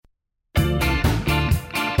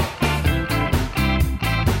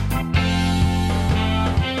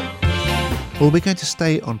Well, we're going to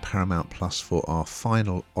stay on Paramount Plus for our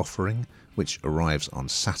final offering, which arrives on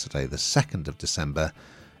Saturday, the 2nd of December.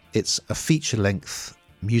 It's a feature-length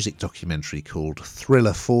music documentary called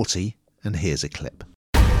Thriller 40, and here's a clip.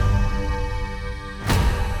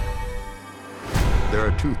 There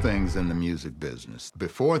are two things in the music business: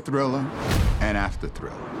 before Thriller and after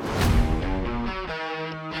Thriller.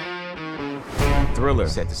 Thriller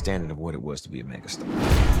set the standard of what it was to be a megastar.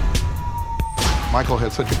 Michael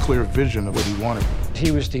had such a clear vision of what he wanted.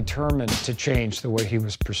 He was determined to change the way he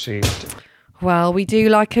was perceived. Well, we do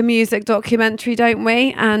like a music documentary, don't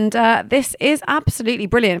we? And this is absolutely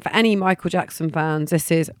brilliant for any Michael Jackson fans.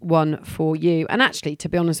 This is one for you. And actually, to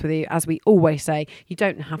be honest with you, as we always say, you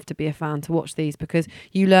don't have to be a fan to watch these because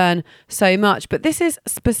you learn so much. But this is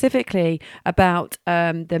specifically about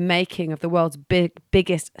the making of the world's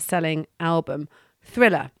biggest selling album,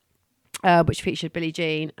 Thriller, which featured Billie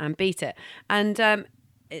Jean and Beat It. And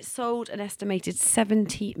it sold an estimated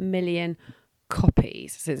 70 million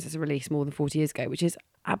copies since its release more than 40 years ago, which is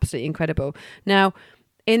absolutely incredible. Now,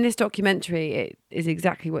 in this documentary, it is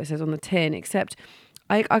exactly what it says on the tin, except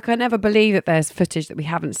I can never believe that there's footage that we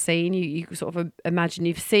haven't seen. You sort of imagine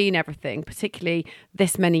you've seen everything, particularly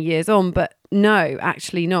this many years on, but no,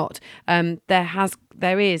 actually not.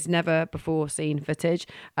 There is never before seen footage.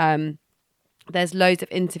 There's loads of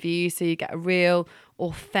interviews, so you get a real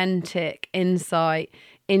authentic insight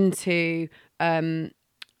into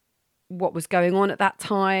what was going on at that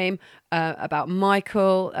time, about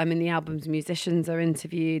Michael. In the album's musicians are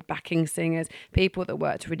interviewed, backing singers, people that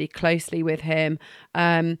worked really closely with him.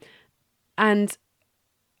 And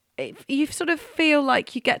you sort of feel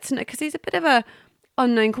like you get to know, because he's a bit of a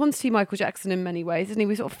unknown quantity, Michael Jackson, in many ways, isn't he?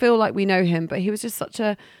 We sort of feel like we know him, but he was just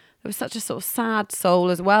there was such a sort of sad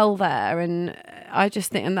soul as well there. And I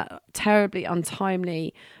just think, and that terribly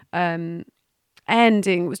untimely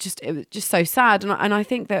ending was just so sad. And I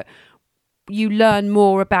think that you learn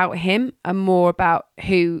more about him and more about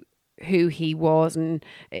who he was and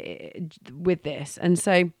with this. And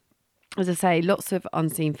so, as I say, lots of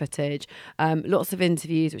unseen footage, lots of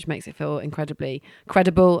interviews, which makes it feel incredibly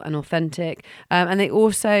credible and authentic. And it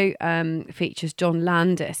also features John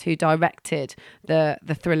Landis, who directed the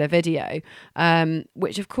Thriller video,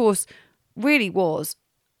 which of course really was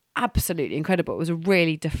absolutely incredible. It was a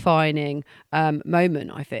really defining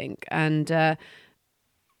moment, I think. And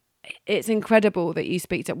it's incredible that you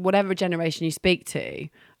speak to whatever generation you speak to,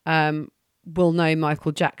 will know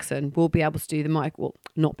Michael Jackson, will be able to do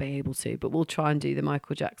not be able to, but we'll try and do the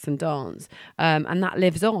Michael Jackson dance. And that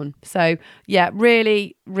lives on. So yeah,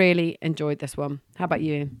 really, really enjoyed this one. How about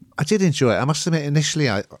you? I did enjoy it. I must admit, initially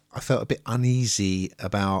I felt a bit uneasy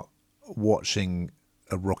about watching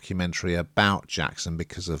a rockumentary about Jackson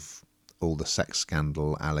because of all the sex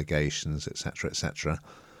scandal allegations, etc., etc.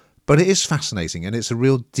 But it is fascinating, and it's a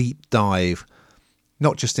real deep dive,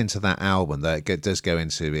 not just into that album, though it does go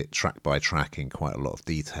into it track by track in quite a lot of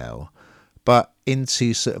detail, but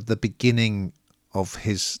into sort of the beginning of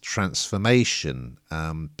his transformation,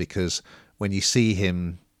 because when you see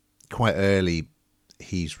him quite early,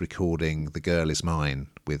 he's recording The Girl Is Mine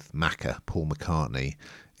with Macca, Paul McCartney,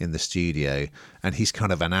 in the studio, and he's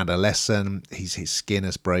kind of an adolescent. His skin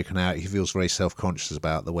has broken out. He feels very self-conscious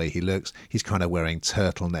about the way he looks. He's kind of wearing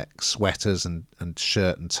turtleneck sweaters and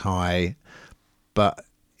shirt and tie, but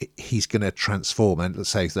he's going to transform. And let's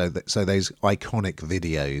say so those iconic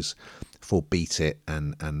videos for Beat It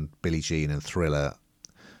and Billie Jean and Thriller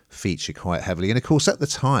feature quite heavily. And of course, at the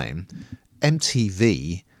time,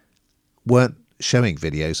 MTV weren't showing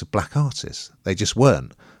videos of black artists. They just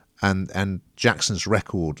weren't. And Jackson's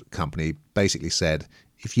record company basically said,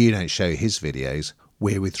 if you don't show his videos,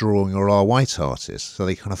 we're withdrawing all our white artists. So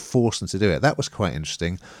they kind of forced them to do it. That was quite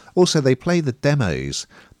interesting. Also, they play the demos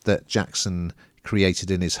that Jackson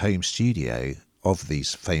created in his home studio of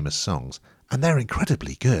these famous songs, and they're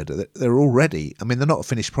incredibly good. They're already, I mean, they're not a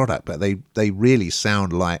finished product, but they really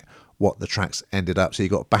sound like what the tracks ended up. So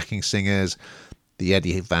you've got backing singers, the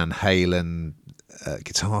Eddie Van Halen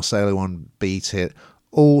guitar solo on Beat It,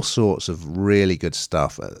 all sorts of really good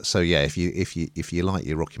stuff. So yeah, if you like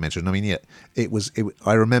your rockumentary, and I mean, yeah,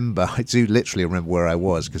 I do literally remember where I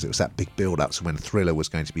was, because it was that big build up to when Thriller was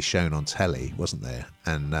going to be shown on telly, wasn't there?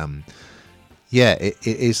 And yeah, it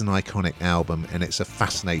is an iconic album, and it's a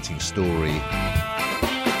fascinating story.